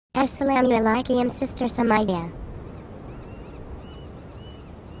Assalamualaikum Sister Samaya.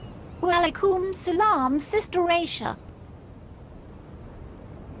 Walaikum salam, Sister Aisha.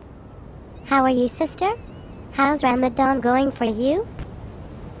 How are you, sister? How's Ramadan going for you?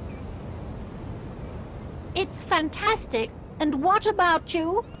 It's fantastic. And what about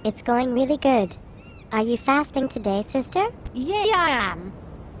you? It's going really good. Are you fasting today, sister? Yeah, I am.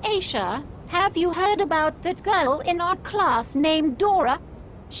 Aisha, have you heard about that girl in our class named Dora?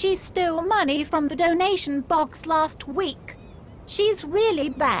 She stole money from the donation box last week. She's really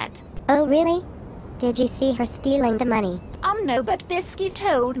bad. Oh, really? Did you see her stealing the money? No, but Bisky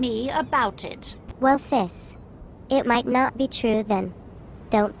told me about it. Well, sis, it might not be true then.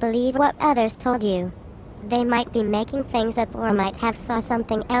 Don't believe what others told you. They might be making things up or might have saw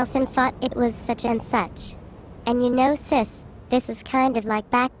something else and thought it was such and such. And you know, sis, this is kind of like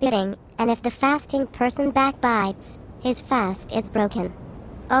backbiting, and if the fasting person backbites, his fast is broken.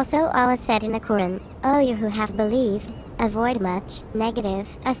 Also, Allah said in the Quran, "O you who have believed, avoid much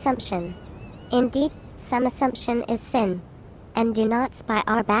negative assumption. Indeed, some assumption is sin. And do not spy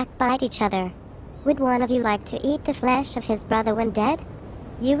or backbite each other. Would one of you like to eat the flesh of his brother when dead?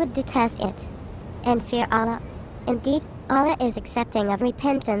 You would detest it. And fear Allah. Indeed, Allah is accepting of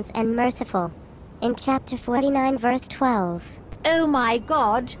repentance and merciful." In chapter 49 verse 12. Oh my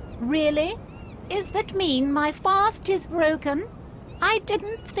God, really? Is that mean my fast is broken? I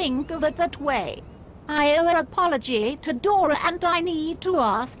didn't think of it that way. I owe an apology to Dora and I need to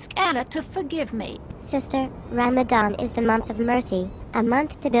ask Allah to forgive me. Sister, Ramadan is the month of mercy, a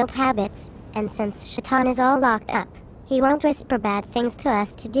month to build habits, and since Shaitan is all locked up, he won't whisper bad things to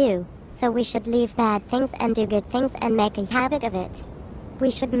us to do, so we should leave bad things and do good things and make a habit of it. We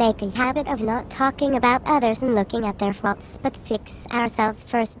should make a habit of not talking about others and looking at their faults but fix ourselves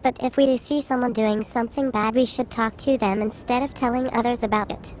first. But if we do see someone doing something bad, we should talk to them instead of telling others about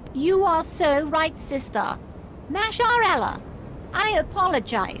it. You are so right, sister. Mashallah. I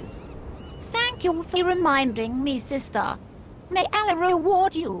apologize. Thank you for reminding me, sister. May Allah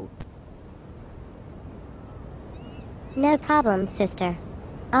reward you. No problem, sister.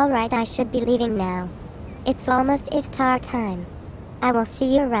 Alright, I should be leaving now. It's almost iftar time. I will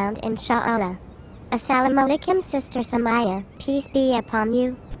see you around, inshallah. Assalamu alaikum, Sister Samaya. Peace be upon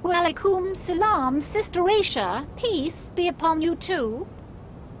you. Walaikum salam, Sister Aisha. Peace be upon you too.